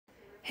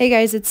Hey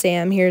guys, it's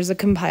Sam. Here's a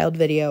compiled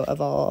video of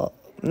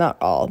not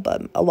all,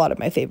 but a lot of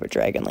my favorite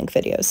Dragon Link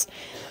videos.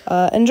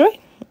 Enjoy!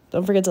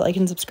 Don't forget to like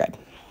and subscribe.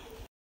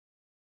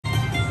 Alright,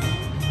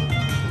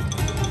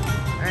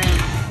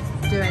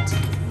 do it.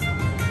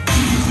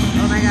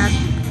 Oh my god.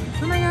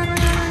 Oh my god, oh my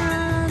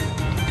god, oh my god.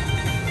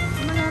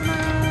 Oh my god, oh my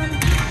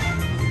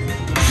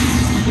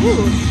god.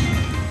 Ooh.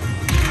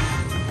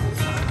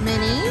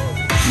 Mini.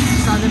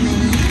 Saw the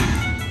mini.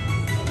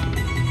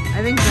 I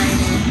have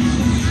anxiety.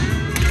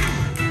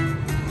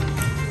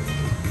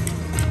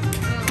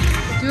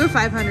 Do a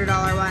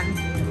 $500 one.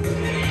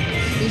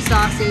 Be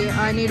saucy. Oh,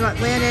 I need what?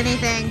 Land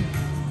anything.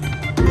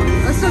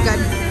 That's still good.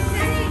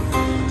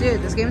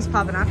 Dude, this game's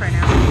popping off right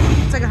now.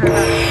 It's like $100.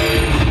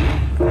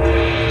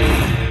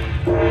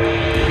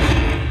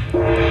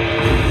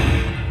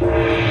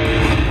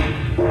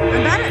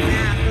 I'm bad at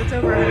math. That's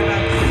over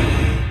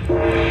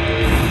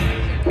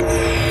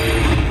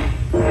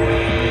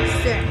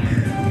 $100. Sick.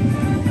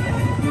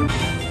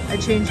 I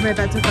changed my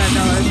bet to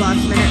 $5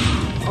 last minute.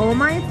 Oh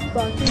my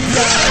fucking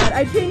god.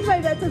 I changed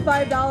my bet to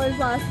 $5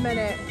 last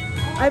minute.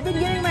 I've been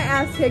getting my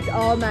ass kicked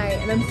all night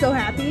and I'm so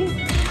happy.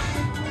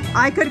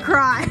 I could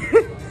cry.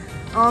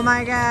 Oh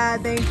my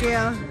god, thank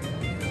you.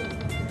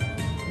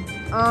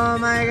 Oh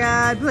my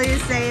god,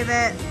 please save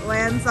it.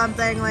 Land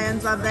something,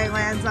 land something,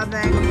 land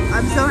something.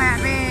 I'm so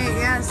happy,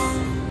 yes.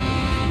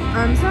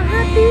 I'm so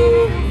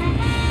happy.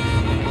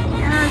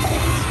 Yes.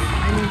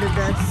 I needed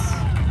this.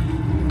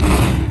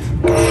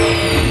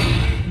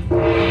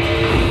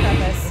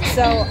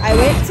 So I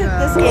went to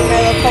this game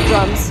I love called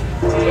Drums.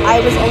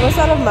 I was almost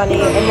out of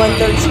money and won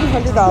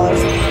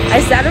 $1,300. I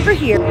sat over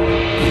here.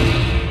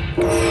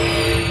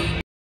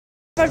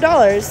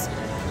 $5,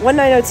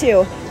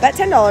 1902. Bet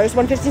 $10,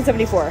 won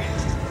 $15.74.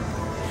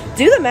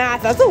 Do the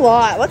math. That's a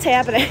lot. What's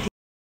happening?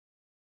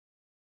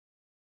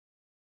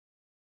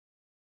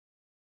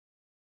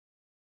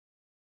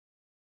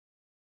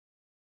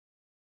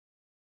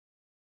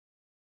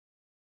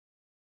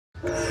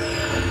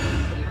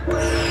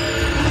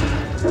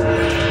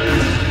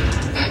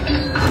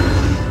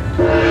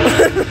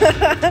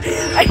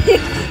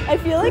 I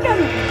feel like I'm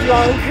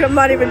drunk. I'm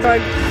not even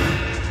drunk.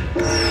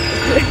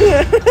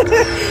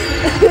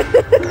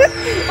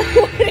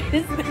 What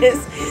is this?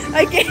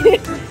 I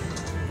can't.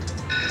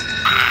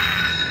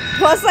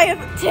 Plus, I have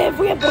Tiff.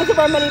 We have both of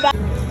our money back.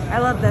 I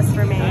love this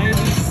for me.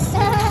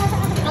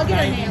 I'll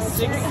get a nail. 6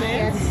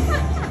 cents.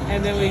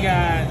 And then we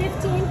got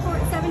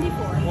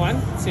 15.74.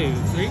 1, 2,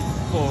 3,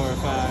 4,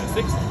 5,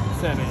 6,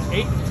 7,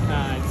 8,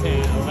 9,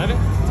 10, 11,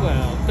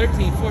 12,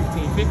 13,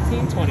 14,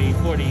 15, 20,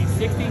 40,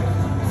 60,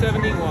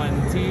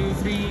 71, 2,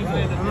 3, 4.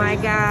 Oh my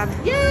god.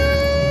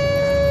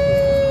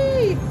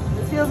 Yay! It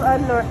feels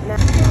unnormal.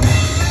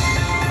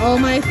 Oh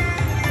my.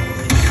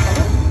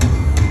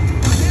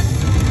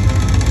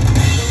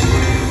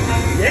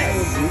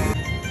 Yes!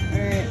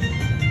 Alright.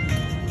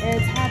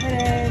 It's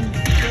happening.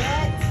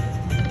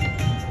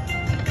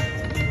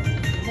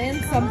 Land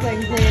something,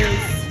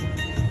 please.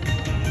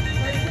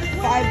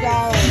 $5. Oh,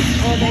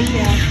 thank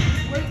you.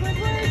 Oh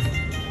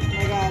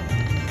my god.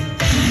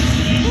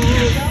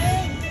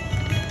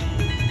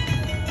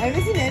 I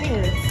haven't seen any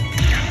words.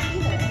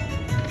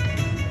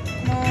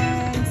 Come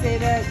on,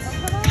 save it.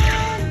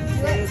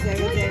 Save it.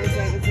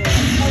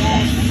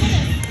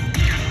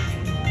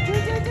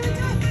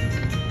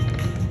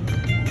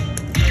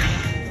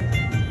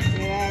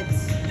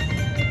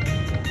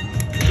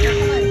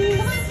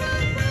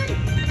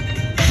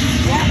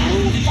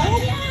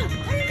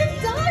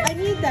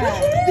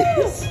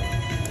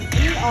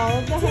 All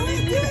of the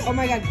 $100. Oh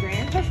my god,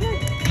 grand question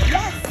mark?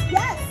 Yes,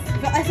 yes.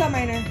 But I saw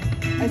minor.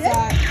 I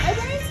saw it. I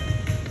raised.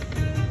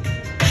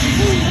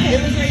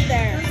 It was right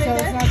there, It was so right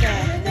it's there? not there.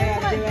 It was right there?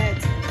 Yeah, do it.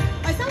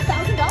 I saw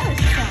 $1,000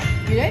 this time.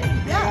 You did?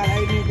 Yeah. Oh my god, I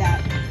need that.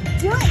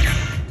 Do it.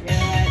 Do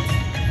it.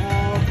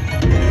 Oh.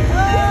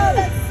 Oh,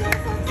 that's so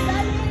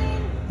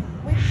exciting.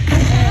 Wait,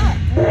 push it up.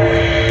 I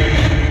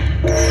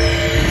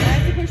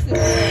have to push this way.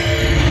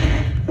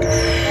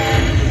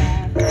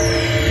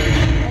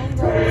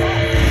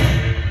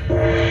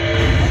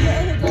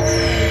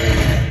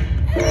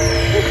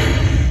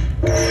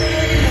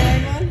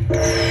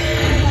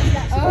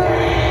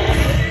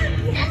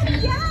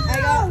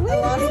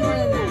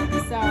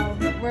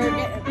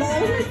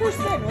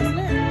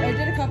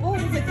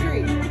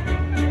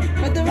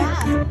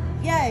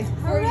 Yay,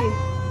 40.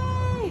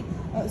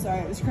 Oh, sorry,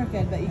 it was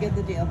crooked, but you get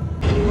the deal.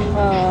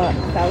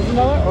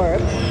 $1,000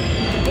 orb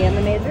and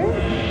the major.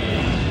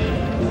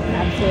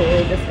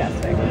 Absolutely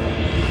disgusting.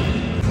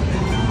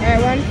 Alright,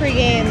 we're on free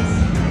games.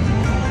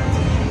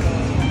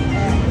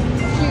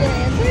 She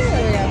gonna answer?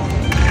 There we go.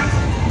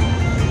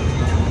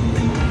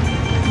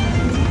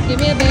 Give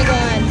me a big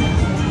one.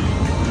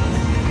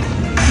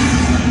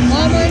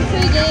 Oh, we're in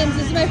free games.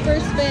 This is my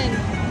first spin.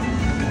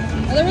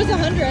 Oh, there was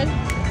 100.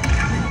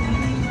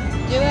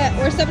 Do it.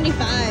 We're 75.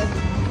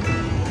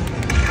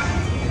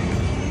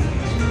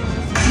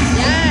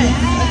 Yes.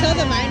 I saw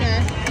the minor.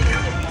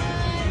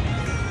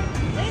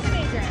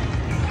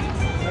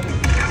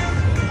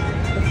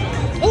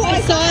 Oh,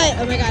 I saw it.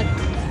 Oh my god.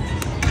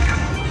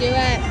 Do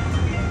it.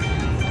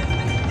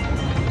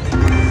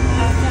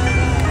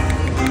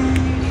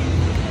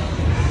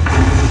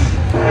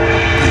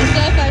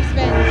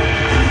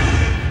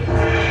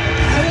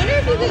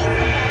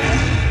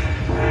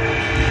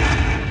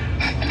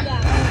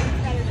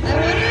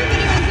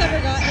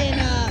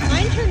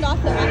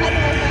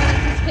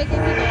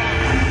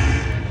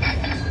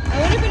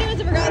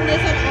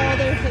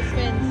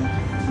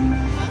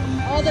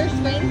 there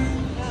spins?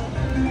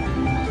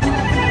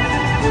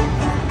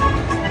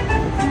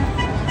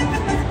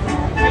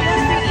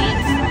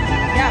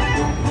 Yeah.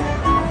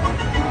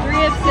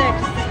 3 of 6.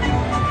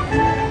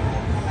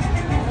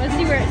 Let's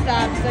see where it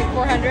stops. Like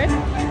 400.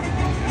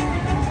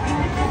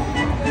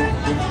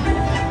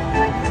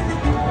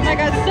 Oh my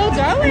god, still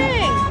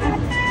going!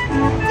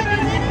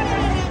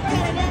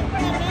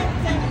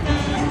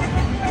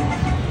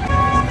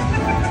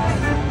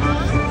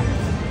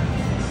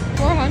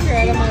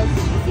 400 almost.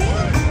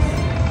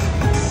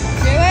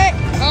 Do it!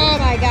 Oh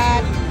my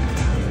god.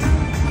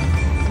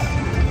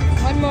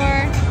 One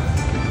more.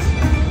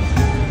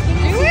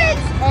 Do it!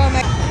 Oh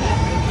my.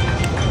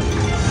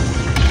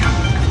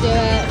 Do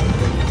it.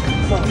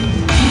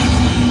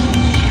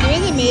 Give me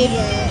the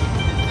major.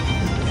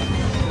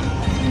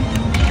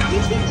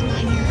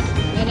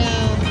 I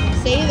know.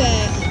 Save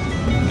it.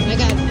 Oh my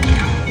god.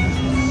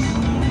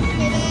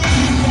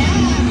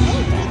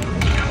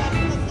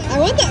 I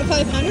want that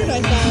 500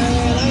 I saw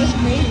earlier. That was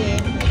crazy.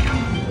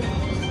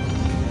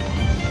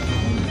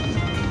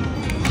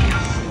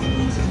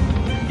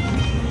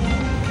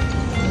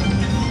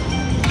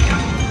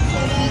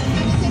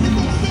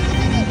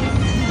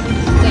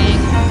 Dang.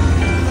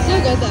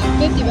 Still good though.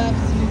 50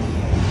 bucks.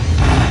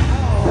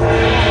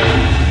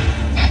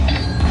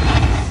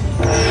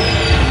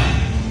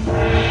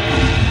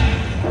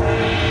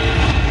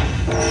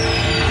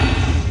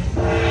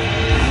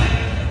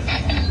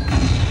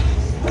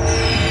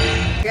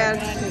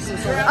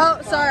 Oh,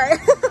 sorry.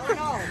 Oh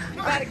no,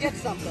 you gotta get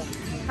something.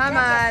 Come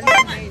on.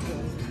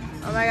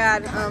 Oh my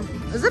god.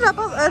 Is it up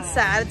all? That's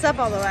sad. It's up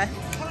all the way.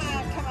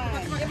 Come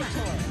on, give it to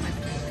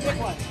her. Get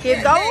one.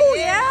 Keep going. Oh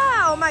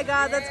yeah. Oh my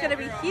god, that's gonna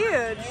be huge.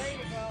 There you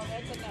go,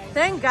 that's a nice.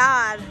 Thank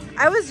God.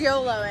 I was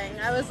YOLOing.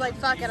 I was like,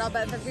 fuck it, I'll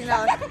bet $15.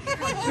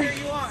 Here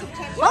you are.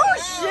 Oh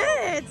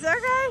shit.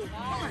 Okay.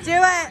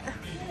 Do it.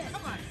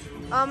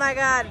 Oh my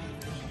god.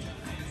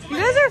 You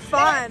guys are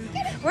fun.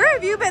 Where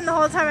have you been the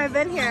whole time I've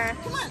been here?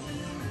 Come on.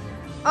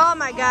 Oh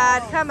my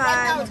god, come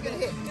Right now on. it's gonna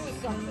hit. Do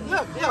something.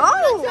 Look, look.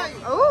 Oh,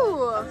 Oh.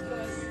 ooh.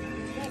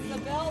 That's the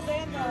bells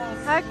and the...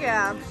 Heck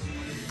yeah.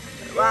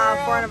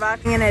 Wow, 400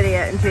 bucks. Being an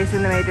idiot and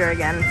chasing the major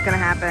again. It's gonna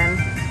happen.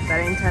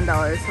 Betting $10.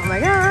 Oh my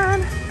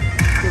god.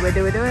 Do it,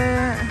 do it, do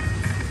it.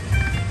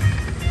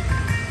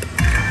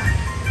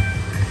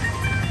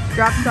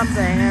 Drop something.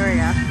 There we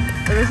go.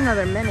 There was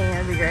another mini.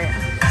 That'd be great.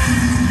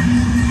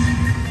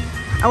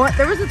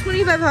 There was a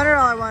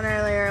 $2,500 one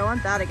earlier. I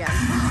want that again.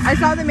 I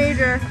saw the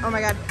major. Oh my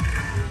god.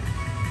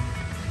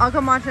 I'll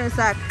come watch in a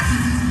sec.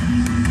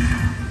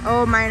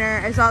 Oh,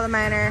 minor. I saw the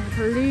minor.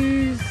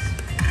 Please.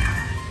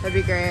 That'd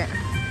be great.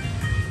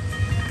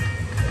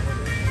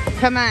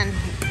 Come on.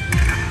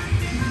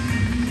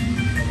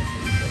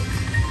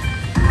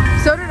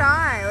 So did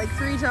I, like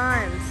 3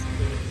 times.